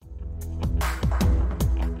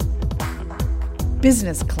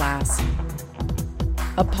Business Class,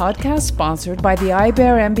 a podcast sponsored by the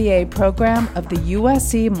IBEAR MBA program of the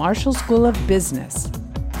USC Marshall School of Business.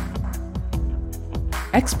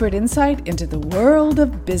 Expert insight into the world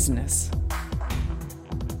of business.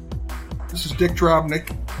 This is Dick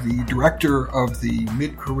Drobnick, the director of the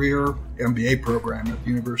mid-career MBA program at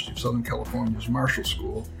the University of Southern California's Marshall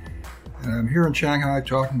School. And I'm here in Shanghai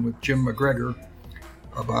talking with Jim McGregor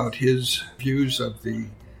about his views of the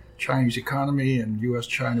Chinese economy and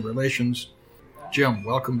U.S.-China relations. Jim,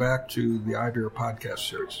 welcome back to the IBEAR podcast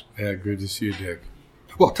series. Yeah, good to see you, Dick.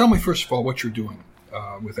 Well, tell me first of all what you're doing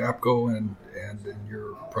with APCO and in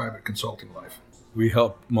your private consulting life. We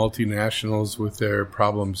help multinationals with their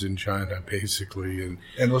problems in China, basically.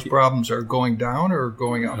 And those problems are going down or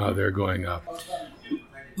going up? No, they're going up.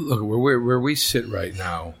 Look, where we sit right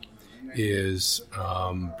now is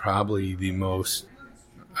probably the most,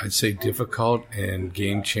 I'd say, difficult and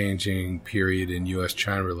game-changing period in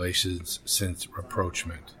U.S.-China relations since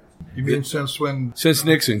rapprochement. You mean since when? Since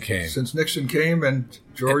Nixon came. Since Nixon came and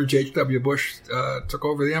George H.W. Bush took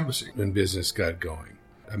over the embassy. When business got going.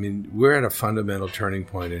 I mean, we're at a fundamental turning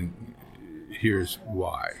point, and here's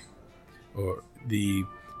why. Or the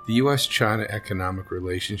U.S.-China economic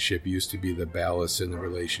relationship used to be the ballast in the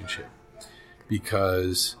relationship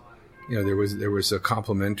because, you know, there was a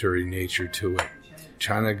complementary nature to it.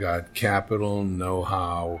 China got capital,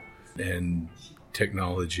 know-how, and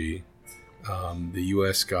technology. The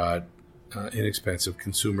U.S. got inexpensive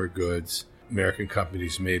consumer goods. American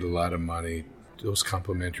companies made a lot of money. Those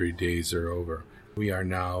complementary days are over. We are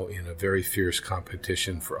now in a very fierce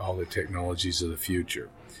competition for all the technologies of the future.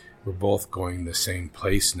 We're both going the same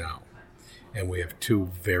place now, and we have two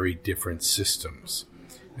very different systems.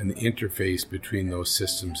 And the interface between those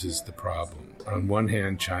systems is the problem. On one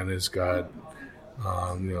hand, China's got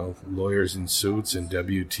lawyers in suits and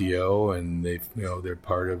WTO, and they're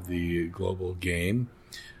part of the global game.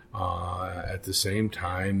 At the same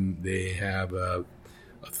time, they have a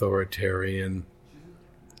authoritarian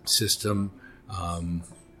system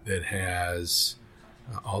that has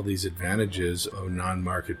all these advantages of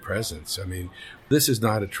non-market presence. I mean, this is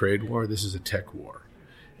not a trade war, this is a tech war.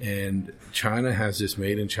 And China has this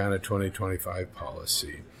Made in China 2025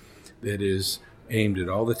 policy that is aimed at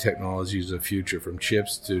all the technologies of the future, from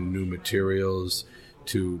chips to new materials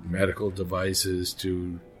to medical devices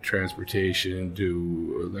to transportation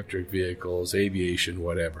to electric vehicles, aviation,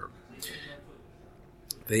 whatever.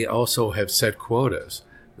 They also have set quotas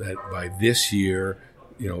that by this year,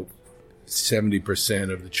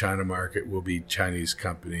 70% of the China market will be Chinese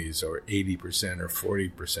companies, or 80% or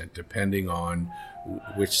 40%, depending on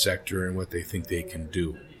which sector and what they think they can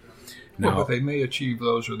do. Now, but they may achieve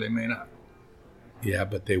those or they may not. Yeah,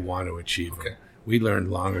 but they want to achieve them. We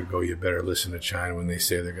learned long ago you better listen to China when they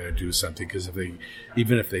say they're going to do something, because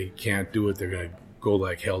even if they can't do it, they're going to go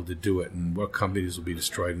like hell to do it, and what companies will be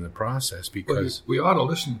destroyed in the process. Because we ought to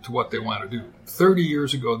listen to what they want to do. 30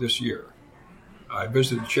 years ago this year, I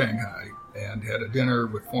visited Shanghai and had a dinner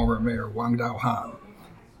with former Mayor Wang Daohan,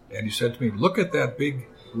 and he said to me, look at that big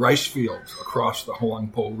rice field across the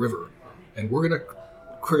Huangpu River, and we're going to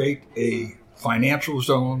create a financial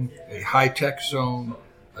zone, a high-tech zone,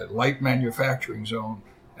 a light manufacturing zone,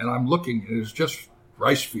 and I'm looking, it is just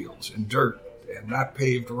rice fields and dirt and not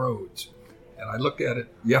paved roads. And I looked at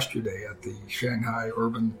it yesterday at the Shanghai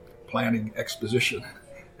Urban Planning Exposition,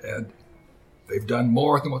 and they've done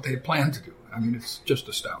more than what they had planned to do. I mean, it's just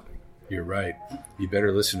astounding. You're right. You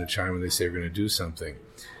better listen to China when they say they're going to do something.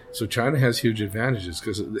 So China has huge advantages,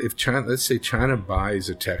 because if China, let's say China buys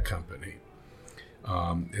a tech company,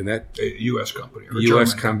 and that a U.S. company, or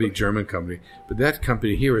U.S. company, German company, but that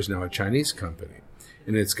company here is now a Chinese company,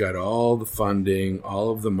 and it's got all the funding,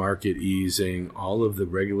 all of the market easing, all of the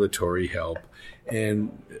regulatory help,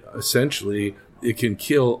 and essentially it can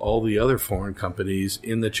kill all the other foreign companies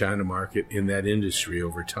in the China market in that industry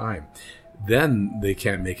over time. Then they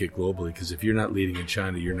can't make it globally, because if you're not leading in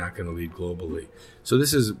China, you're not going to lead globally. So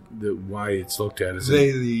this is why it's looked at as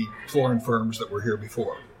the foreign firms that were here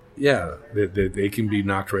before. Yeah, they can be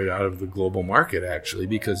knocked right out of the global market, actually,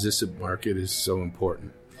 because this market is so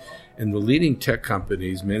important. And the leading tech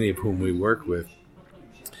companies, many of whom we work with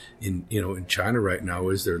in China right now,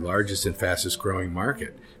 is their largest and fastest growing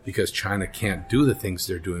market, because China can't do the things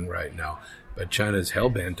they're doing right now, but China is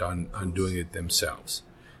hell-bent on doing it themselves.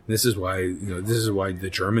 And this is why the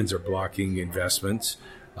Germans are blocking investments,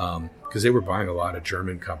 because they were buying a lot of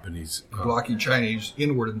German companies. Blocking Chinese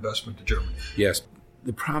inward investment to Germany. Yes.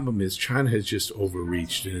 The problem is China has just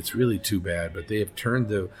overreached, and it's really too bad. But they have turned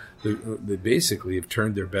they basically have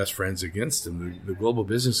turned their best friends against them. The global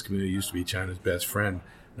business community used to be China's best friend,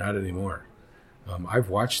 not anymore. I've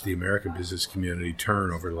watched the American business community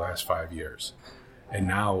turn over the last 5 years. And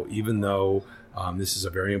now, even though this is a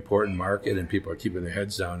very important market and people are keeping their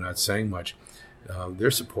heads down, not saying much,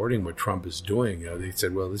 they're supporting what Trump is doing. They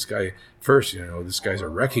said, well, this guy, first, this guy's a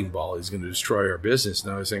wrecking ball. He's going to destroy our business.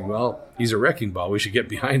 Now they're saying, well, he's a wrecking ball. We should get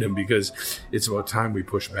behind him because it's about time we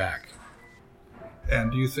push back.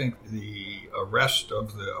 And do you think the arrest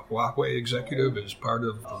of the Huawei executive is part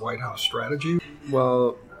of the White House strategy?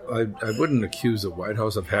 Well, I wouldn't accuse the White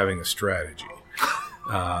House of having a strategy.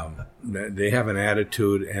 They have an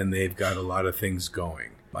attitude, and they've got a lot of things going.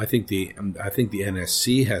 I think the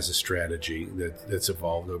NSC has a strategy that's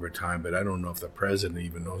evolved over time, but I don't know if the president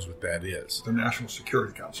even knows what that is. The National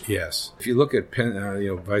Security Council. Yes. If you look at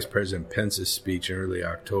Vice President Pence's speech in early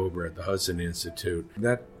October at the Hudson Institute,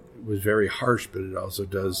 that was very harsh, but it also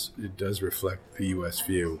does reflect the U.S.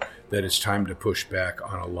 view that it's time to push back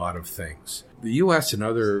on a lot of things. The U.S. and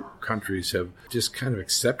other countries have just kind of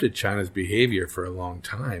accepted China's behavior for a long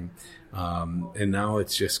time, and now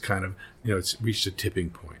it's just kind of, it's reached a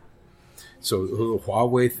tipping point. So the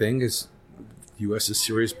Huawei thing is, the U.S. is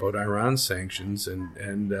serious about Iran sanctions, and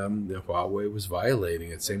the Huawei was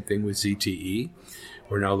violating it. Same thing with ZTE.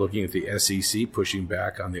 We're now looking at the SEC pushing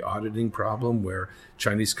back on the auditing problem, where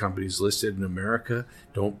Chinese companies listed in America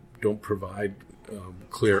don't provide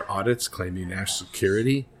clear audits claiming national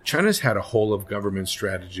security. China's had a whole of government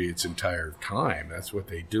strategy its entire time. That's what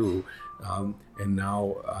they do. And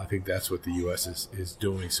now I think that's what the U.S. is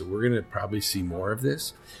doing. So we're going to probably see more of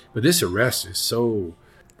this. But this arrest is so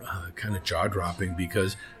kind of jaw-dropping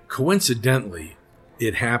because coincidentally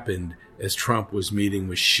it happened as Trump was meeting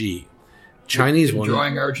with Xi. Chinese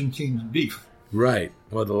enjoying Argentinian beef. Right.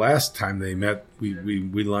 Well, the last time they met,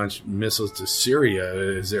 we launched missiles to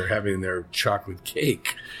Syria as they're having their chocolate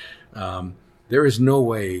cake. There is no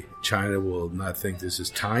way China will not think this is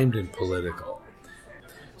timed and political.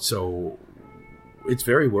 So it's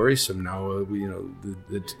very worrisome now.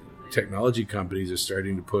 The technology companies are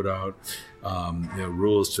starting to put out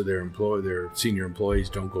rules to their senior employees: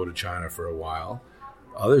 don't go to China for a while.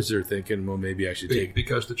 Others are thinking, well, maybe I should take...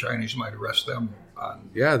 Because the Chinese might arrest them on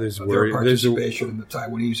there's their participation in the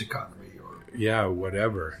Taiwanese economy.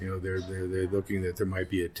 Whatever. They're looking that there might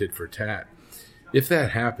be a tit for tat. If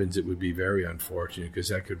that happens, it would be very unfortunate because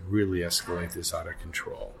that could really escalate this out of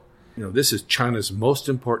control. This is China's most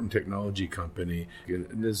important technology company.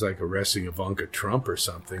 It's like arresting Ivanka Trump or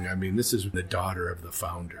something. I mean, this is the daughter of the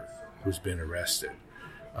founder who's been arrested.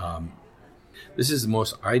 This is the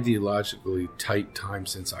most ideologically tight time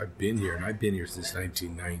since I've been here, and I've been here since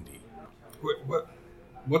 1990.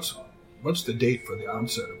 What's the date for the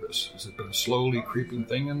onset of this? Has it been a slowly creeping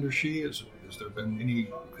thing under Xi? Has there been any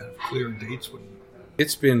kind of clear dates?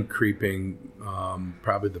 It's been creeping,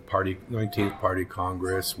 probably the 19th Party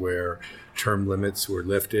Congress, where term limits were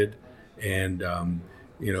lifted, and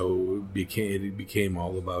it became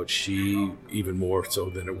all about Xi, even more so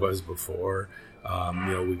than it was before.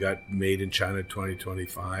 We got Made in China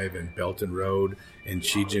 2025 and Belt and Road and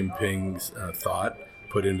Xi Jinping's thought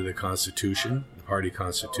put into the Constitution, the party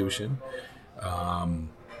Constitution.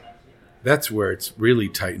 That's where it's really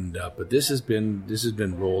tightened up. But this has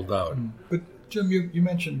been rolled out. But Jim, you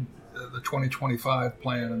mentioned the 2025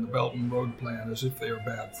 plan and the Belt and Road plan as if they are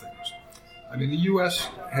bad things. I mean, the U.S.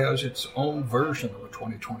 has its own version of a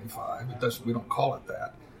 2025. We don't call it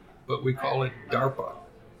that, but we call it DARPA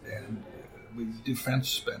and defense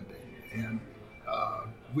spending, and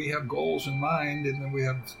we have goals in mind, and then we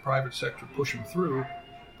have the private sector pushing through,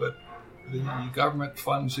 but the government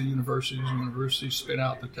funds the universities spin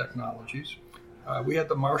out the technologies. We had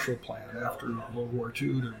the Marshall Plan after World War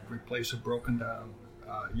II to replace a broken down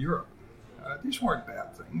Europe. These weren't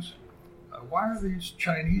bad things. Why are these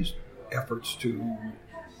Chinese efforts to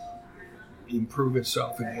improve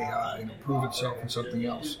itself in AI and improve itself in something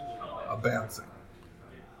else a bad thing?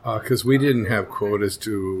 Because we didn't have quotas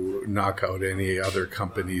to knock out any other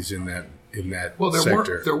companies in that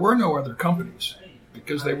sector. There were no other companies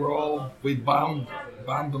because we bombed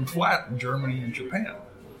them flat in Germany and Japan,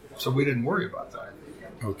 so we didn't worry about that.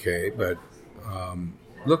 Okay, but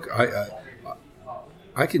look,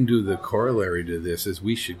 I can do the corollary to this is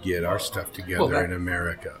we should get our stuff together in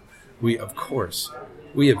America. We have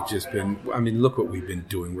just been, look what we've been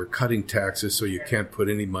doing. We're cutting taxes so you can't put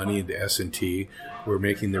any money into S&T. We're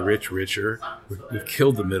making the rich richer. We've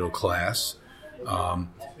killed the middle class.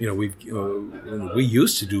 We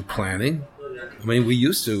used to do planning. We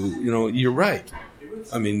used to, you're right.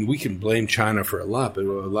 We can blame China for a lot, but a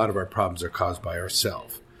lot of our problems are caused by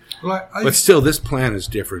ourselves. Well, but still, this plan is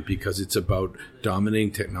different because it's about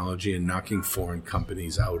dominating technology and knocking foreign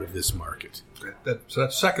companies out of this market. So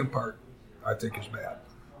that second part I think is bad.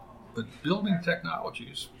 But building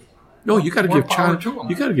technologies, no, you got to give China. to them.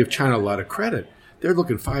 You got to give China a lot of credit. They're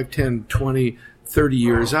looking 5, 10, 20, 30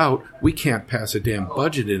 years out. We can't pass a damn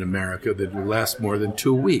budget in America that will last more than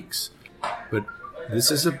 2 weeks. But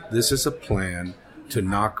this is a plan to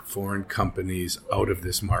knock foreign companies out of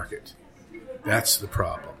this market. That's the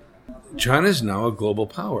problem. China is now a global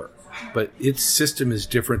power, but its system is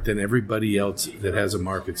different than everybody else that has a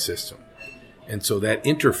market system. And so that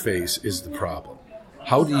interface is the problem.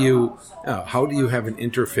 How do you have an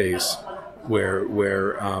interface where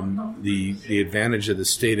the advantage of the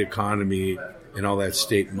state economy and all that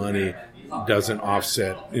state money doesn't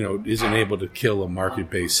offset, isn't able to kill a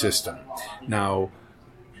market-based system? Now,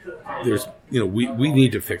 we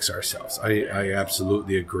need to fix ourselves. I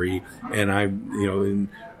absolutely agree, and I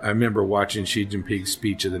remember watching Xi Jinping's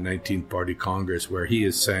speech at the 19th Party Congress, where he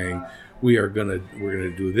is saying we're gonna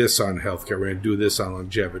do this on healthcare, we're gonna do this on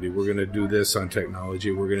longevity, we're gonna do this on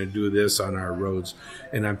technology, we're gonna do this on our roads,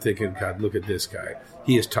 and I'm thinking, God, look at this guy.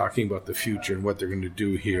 He is talking about the future and what they're going to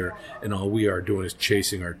do here, and all we are doing is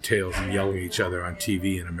chasing our tails and yelling at each other on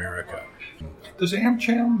TV in America. Does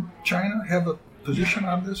AmCham China have a position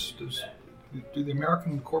on this? Do the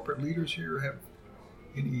American corporate leaders here have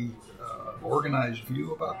any organized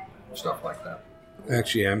view about stuff like that?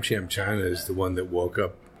 Actually, AmCham China is the one that woke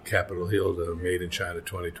up Capitol Hill to Made in China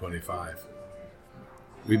 2025.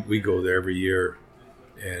 We go there every year,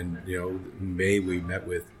 and in May we met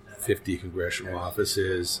with 50 congressional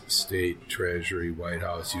offices, state, treasury, White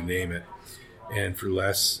House, you name it. And for the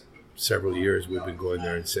last several years, we've been going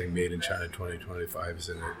there and saying Made in China 2025 is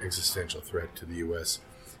an existential threat to the U.S.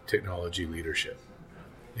 technology leadership,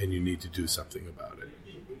 and you need to do something about it.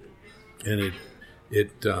 And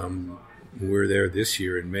we're there this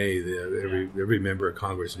year in May. Every member of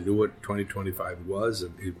Congress knew what 2025 was,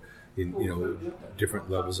 in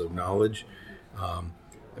different levels of knowledge.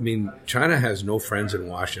 China has no friends in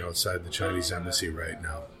Washington outside the Chinese embassy right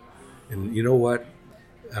now. And you know what?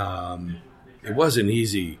 It wasn't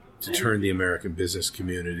easy to turn the American business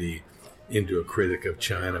community into a critic of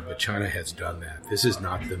China, but China has done that. This is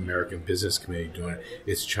not the American business community doing it.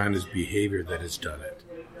 It's China's behavior that has done it.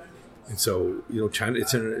 And so, China,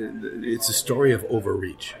 it's a story of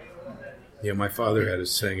overreach. My father had a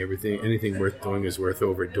saying, anything worth doing is worth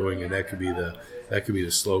overdoing, and that could be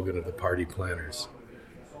the slogan of the party planners.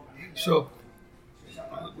 So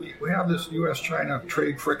we have this U.S.-China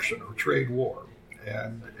trade friction or trade war,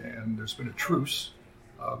 and there's been a truce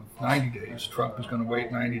of 90 days. Trump is going to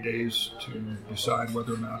wait 90 days to decide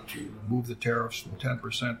whether or not to move the tariffs from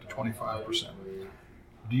 10% to 25%.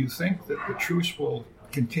 Do you think that the truce will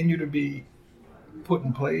continue to be put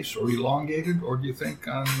in place or elongated, or do you think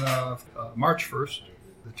on March 1st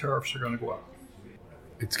the tariffs are going to go up?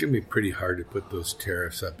 It's going to be pretty hard to put those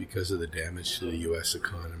tariffs up because of the damage to the U.S.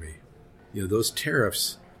 economy. Those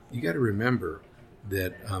tariffs, you got to remember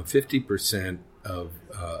that 50%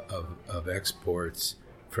 of exports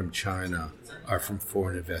from China are from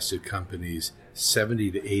foreign invested companies,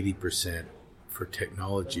 70 to 80% for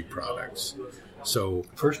technology products. So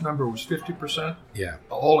first number was 50%? Yeah.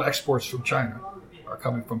 All exports from China are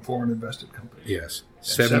coming from foreign invested companies. Yes.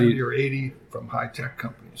 70 or 80 from high-tech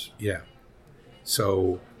companies. Yeah.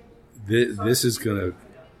 So this is going to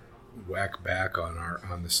whack back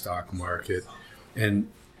on the stock market. And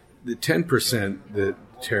the 10% the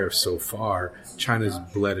tariffs so far, China's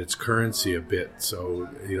bled its currency a bit. So,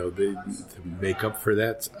 to make up for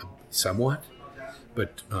that somewhat.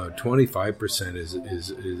 But 25%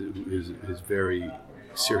 is very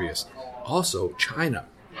serious. Also, China.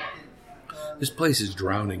 This place is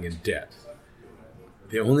drowning in debt.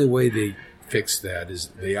 The only way they fix that is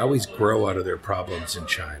they always grow out of their problems in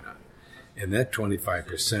China. And that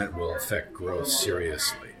 25% will affect growth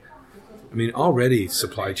seriously. Already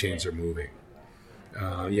supply chains are moving.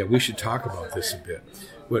 We should talk about this a bit.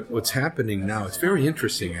 What's happening now, it's very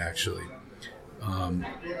interesting actually.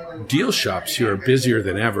 Deal shops here are busier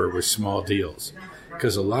than ever with small deals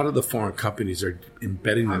because a lot of the foreign companies are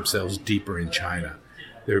embedding themselves deeper in China.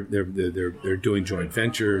 They're doing joint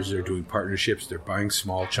ventures, they're doing partnerships, they're buying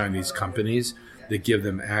small Chinese companies that give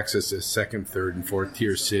them access to second, third, and fourth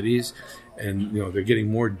tier cities, and they're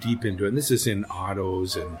getting more deep into it. And this is in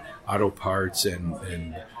autos and auto parts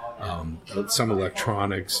and some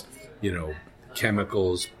electronics,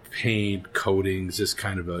 chemicals, paint, coatings, this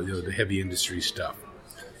kind of the heavy industry stuff.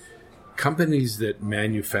 Companies that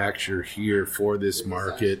manufacture here for this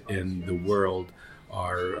market and the world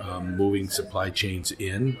are moving supply chains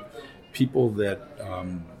in. People that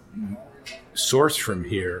source from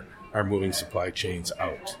here are moving supply chains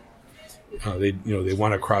out. They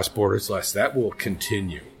want to cross borders less. That will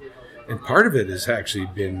continue. And part of it has actually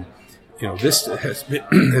been, this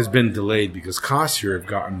has been delayed because costs here have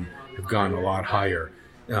gone a lot higher.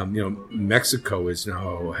 Mexico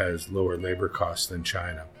has lower labor costs than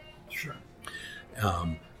China. Sure.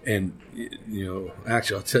 Actually,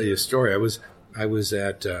 I'll tell you a story. I was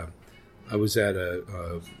at a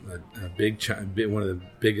big one of the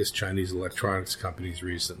biggest Chinese electronics companies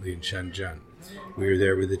recently in Shenzhen. We were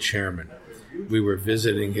there with the chairman. We were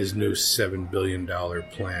visiting his new $7 billion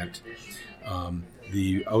plant.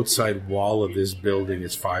 The outside wall of this building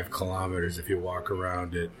is 5 kilometers if you walk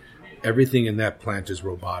around it. Everything in that plant is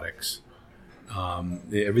robotics.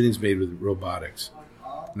 Everything's made with robotics.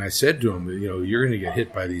 And I said to him, you're going to get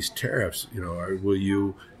hit by these tariffs. Will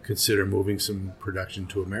you consider moving some production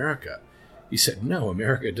to America? He said, no,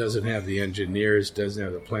 America doesn't have the engineers, doesn't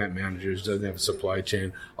have the plant managers, doesn't have a supply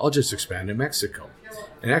chain. I'll just expand to Mexico.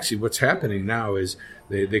 And actually what's happening now is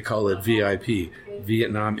they call it VIP,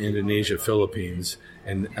 Vietnam, Indonesia, Philippines,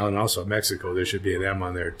 and also Mexico. There should be an M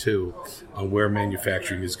on there too, on where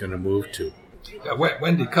manufacturing is going to move to. Yeah,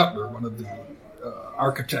 Wendy Cutler, one of the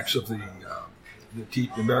architects of the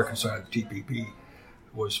American side of the TPP,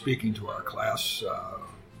 was speaking to our class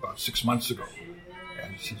about 6 months ago,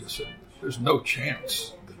 and she just said, there's no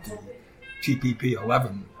chance that the TPP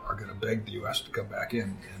 11 are going to beg the U.S. to come back in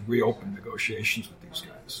and reopen negotiations with these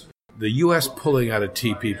guys. The U.S. pulling out of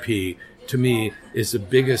TPP, to me, is the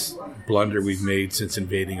biggest blunder we've made since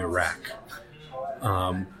invading Iraq.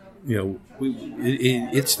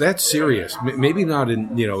 It's that serious. Maybe not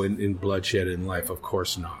in bloodshed in life, of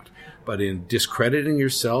course not, but in discrediting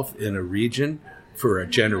yourself in a region for a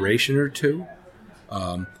generation or two.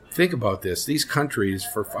 Think about this. These countries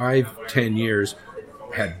for 5-10 years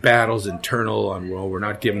had battles internal on, well, we're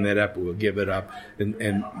not giving that up, we'll give it up.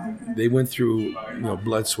 And they went through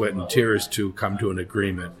blood, sweat, and tears to come to an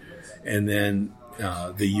agreement. And then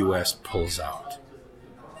the U.S. pulls out.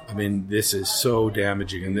 I mean, this is so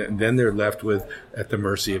damaging. And then they're left at the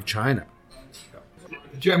mercy of China.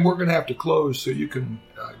 Jim, we're going to have to close so you can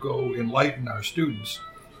go enlighten our students.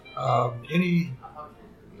 Any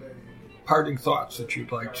parting thoughts that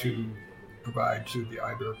you'd like to provide to the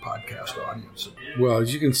IBEAR podcast audience? Well,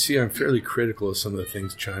 as you can see, I'm fairly critical of some of the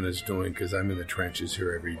things China's doing because I'm in the trenches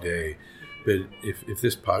here every day. But if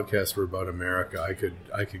this podcast were about America, I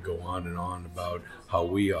could go on and on about how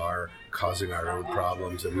we are causing our own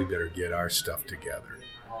problems and we better get our stuff together.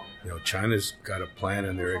 China's got a plan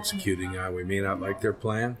and they're executing on. We may not like their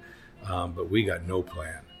plan, but we got no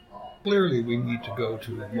plan. Clearly, we need to go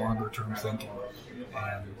to longer-term thinking,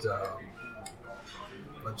 and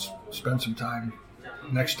let's spend some time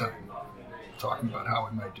next time talking about how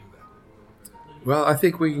we might do that. Well, I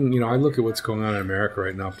think we can, I look at what's going on in America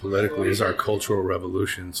right now politically as our cultural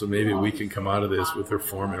revolution, so maybe we can come out of this with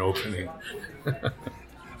reform and opening.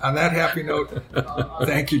 On that happy note,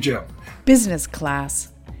 thank you, Jim. Business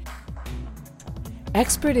Class.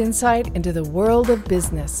 Expert insight into the world of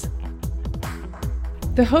business.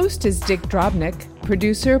 The host is Dick Drobnick,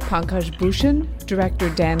 producer Pankaj Bhushan, director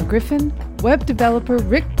Dan Griffin, web developer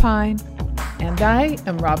Rick Pine, and I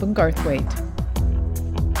am Robin Garthwaite.